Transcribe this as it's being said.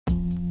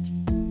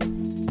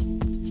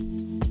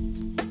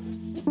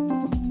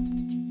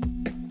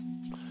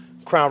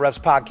Crown Refs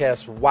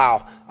Podcast.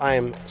 Wow, I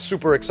am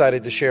super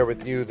excited to share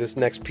with you this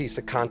next piece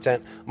of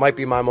content. Might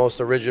be my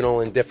most original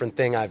and different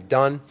thing I've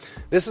done.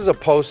 This is a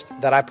post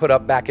that I put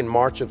up back in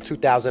March of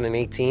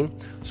 2018.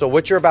 So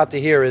what you're about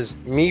to hear is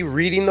me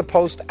reading the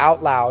post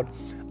out loud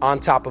on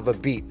top of a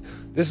beat.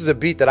 This is a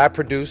beat that I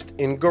produced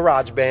in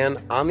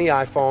GarageBand on the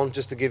iPhone.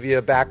 Just to give you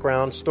a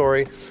background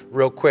story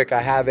real quick,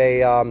 I have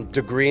a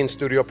degree in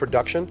studio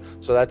production,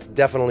 so that's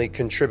definitely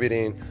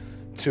contributing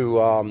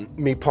to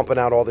me pumping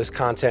out all this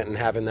content and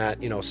having that,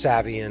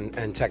 savvy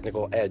and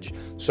technical edge.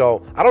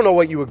 So I don't know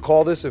what you would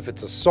call this, if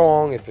it's a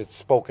song, if it's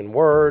spoken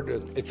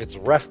word, if it's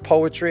ref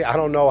poetry. I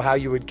don't know how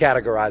you would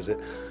categorize it,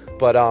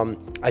 but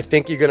I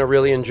think you're going to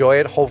really enjoy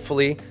it.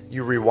 Hopefully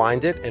you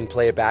rewind it and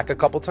play it back a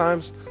couple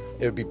times.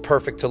 It would be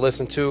perfect to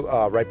listen to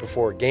right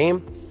before a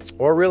game,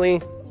 or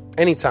really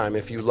anytime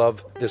if you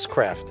love this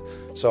craft.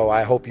 So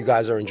I hope you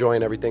guys are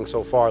enjoying everything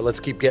so far. Let's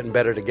keep getting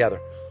better together.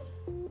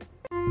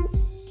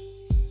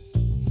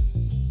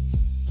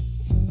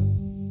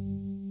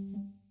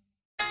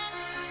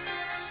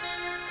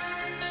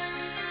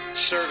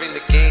 Serving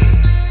the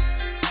game,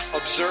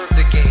 observe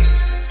the game,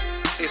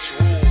 its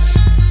rules,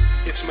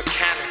 its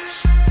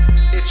mechanics,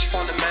 its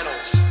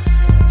fundamentals,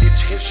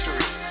 its history,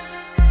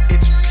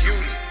 its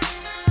beauty,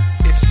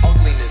 its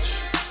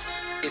ugliness,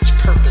 its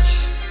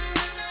purpose.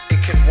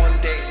 It can one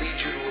day lead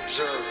you to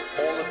observe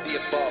all of the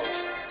above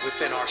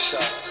within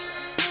ourselves.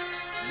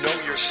 Know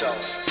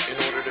yourself in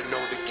order to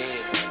know the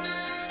game.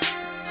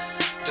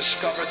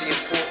 Discover the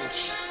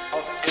importance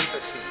of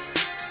empathy,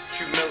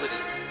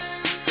 humility,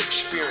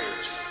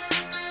 experience.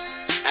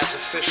 As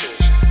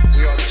officials,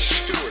 we are the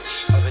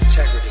stewards of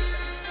integrity.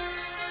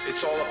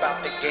 It's all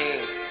about the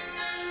game,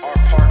 our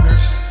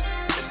partners,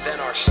 and then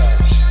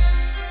ourselves.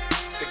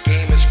 The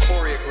game is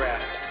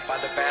choreographed by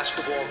the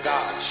basketball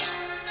gods,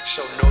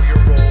 so know your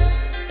role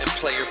and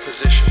play your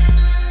position.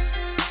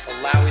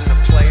 Allowing the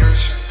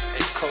players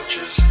and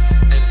coaches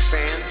and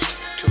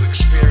fans to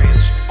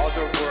experience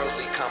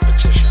otherworldly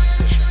competition.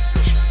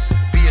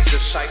 Be a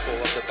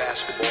disciple of the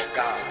basketball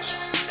gods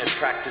and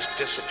practice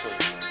discipline.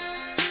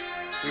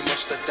 We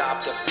must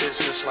adopt a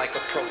business-like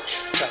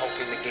approach to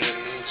helping the game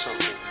mean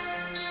something.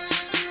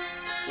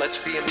 Let's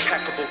be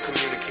impeccable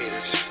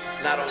communicators,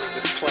 not only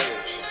with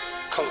players,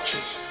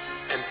 coaches,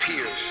 and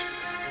peers,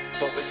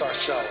 but with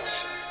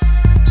ourselves.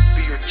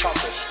 Be your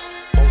toughest,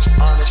 most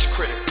honest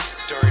critic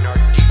during our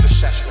deep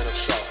assessment of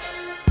self.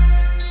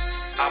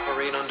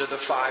 Operate under the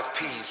 5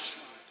 P's.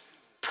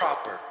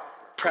 Proper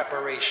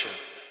preparation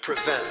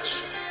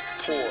prevents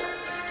poor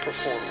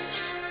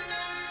performance.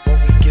 What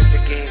we give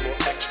the game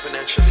will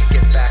exponentially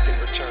get back in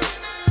return.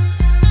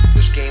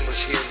 This game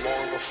was here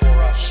long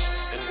before us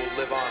and will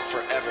live on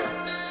forever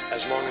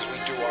as long as we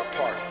do our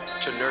part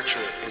to nurture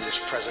it in this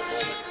present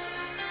moment.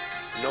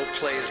 No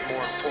play is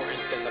more important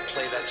than the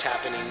play that's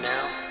happening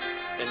now,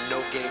 and no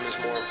game is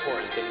more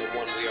important than the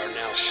one we are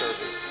now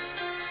serving.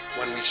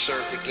 When we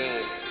serve the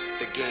game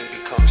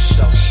becomes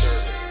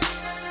self-serving.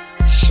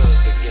 Serve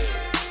the game.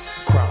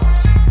 Crown.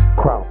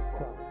 Crown.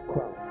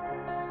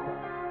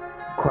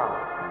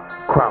 Crown.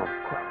 Crown. Crown.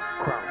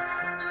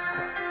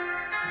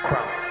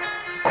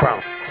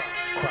 Crown. Crown.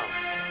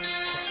 Crown.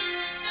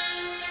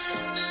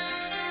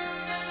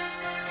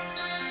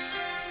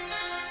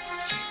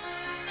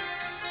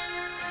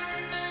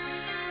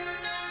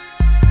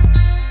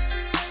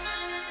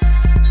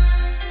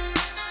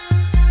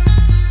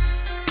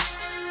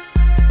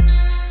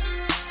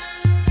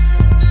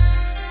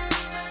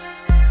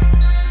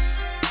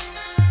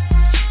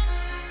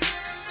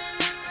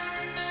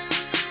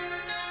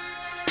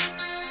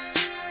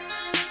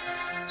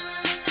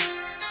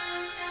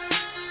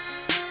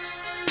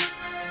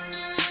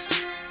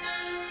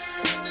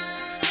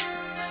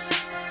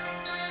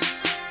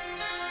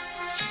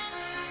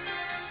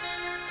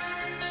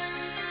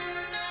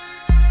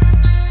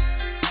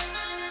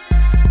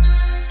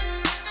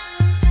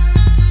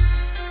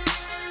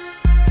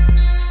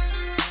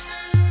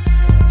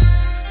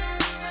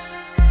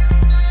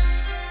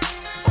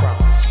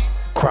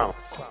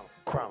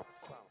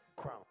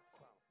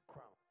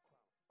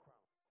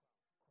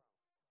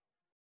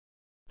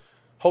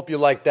 Hope you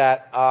like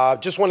that.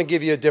 Just want to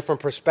give you a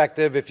different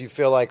perspective. If you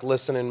feel like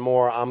listening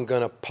more, I'm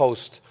going to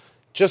post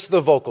just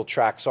the vocal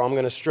track. So I'm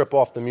going to strip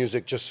off the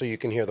music just so you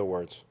can hear the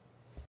words.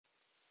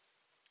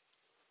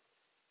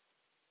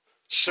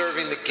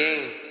 Serving the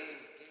game.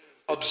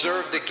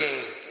 Observe the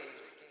game.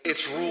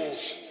 Its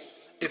rules.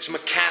 Its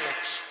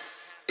mechanics.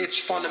 Its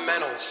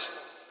fundamentals.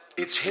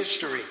 Its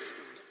history.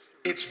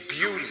 Its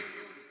beauty.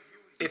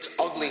 Its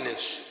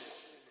ugliness.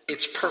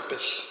 Its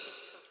purpose.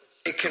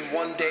 It can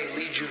one day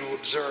lead you to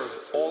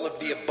observe all of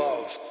the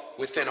above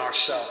within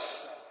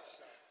ourselves.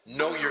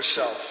 Know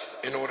yourself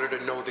in order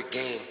to know the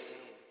game.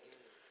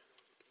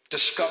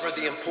 Discover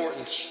the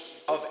importance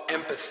of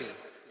empathy,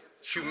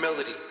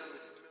 humility,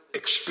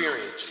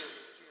 experience.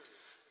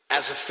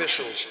 As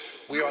officials,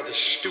 we are the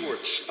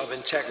stewards of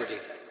integrity.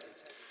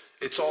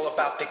 It's all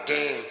about the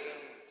game,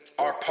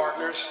 our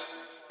partners,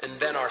 and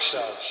then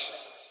ourselves.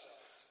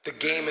 The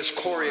game is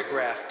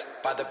choreographed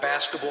by the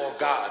basketball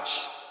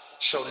gods,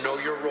 So know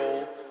your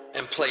role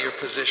and play your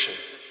position,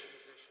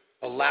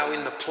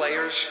 allowing the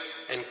players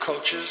and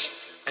coaches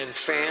and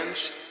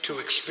fans to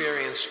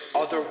experience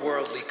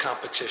otherworldly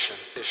competition.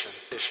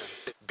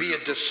 Be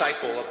a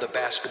disciple of the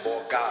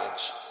basketball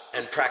gods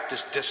and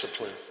practice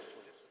discipline.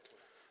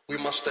 We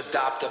must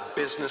adopt a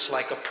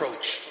business-like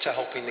approach to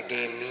helping the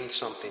game mean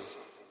something.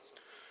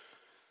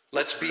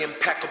 Let's be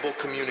impeccable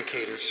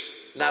communicators,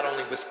 not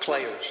only with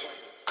players,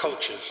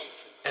 coaches,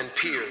 and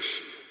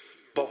peers,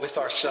 but with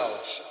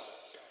ourselves.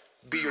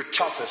 Be your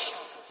toughest,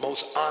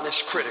 most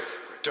honest critic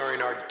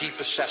during our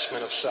deep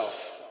assessment of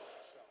self.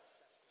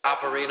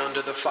 Operate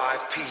under the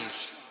 5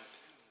 P's.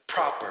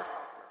 Proper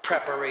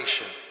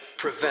preparation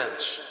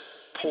prevents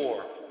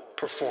poor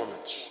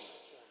performance.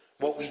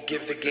 What we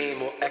give the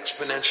game will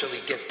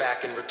exponentially get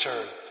back in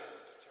return.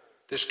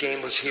 This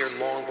game was here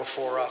long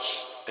before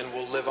us and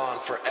will live on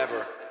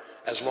forever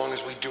as long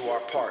as we do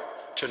our part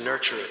to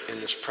nurture it in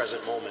this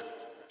present moment.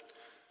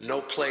 No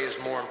play is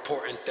more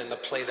important than the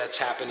play that's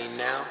happening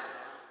now,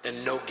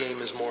 and no game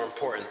is more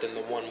important than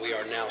the one we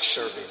are now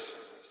serving.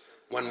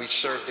 When we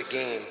serve the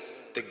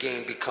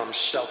game becomes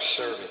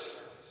self-serving.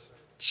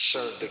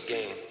 Serve the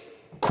game.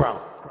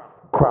 Crown.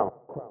 Crown.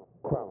 Crown.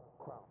 Crown.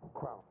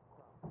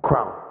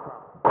 Crown.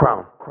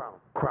 Crown.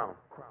 Crown. Crown.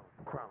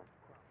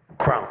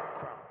 Crown.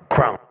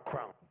 Crown.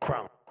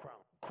 Crown.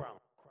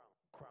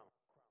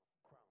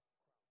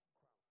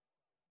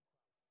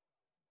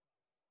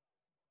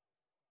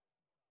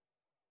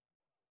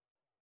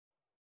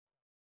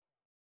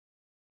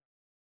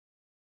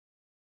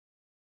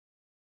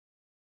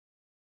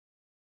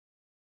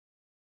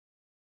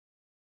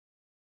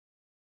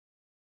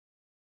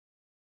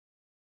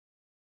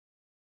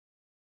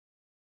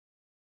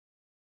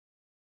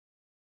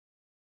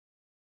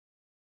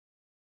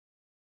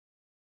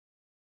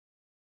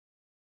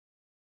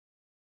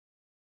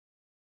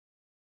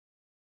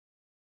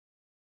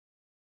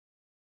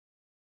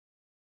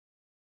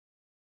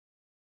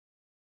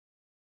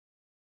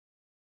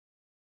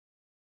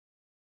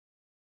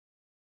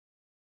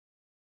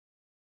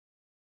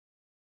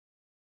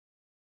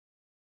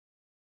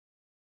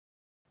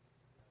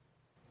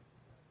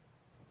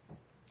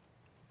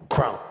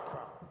 Crown.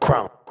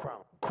 Crown.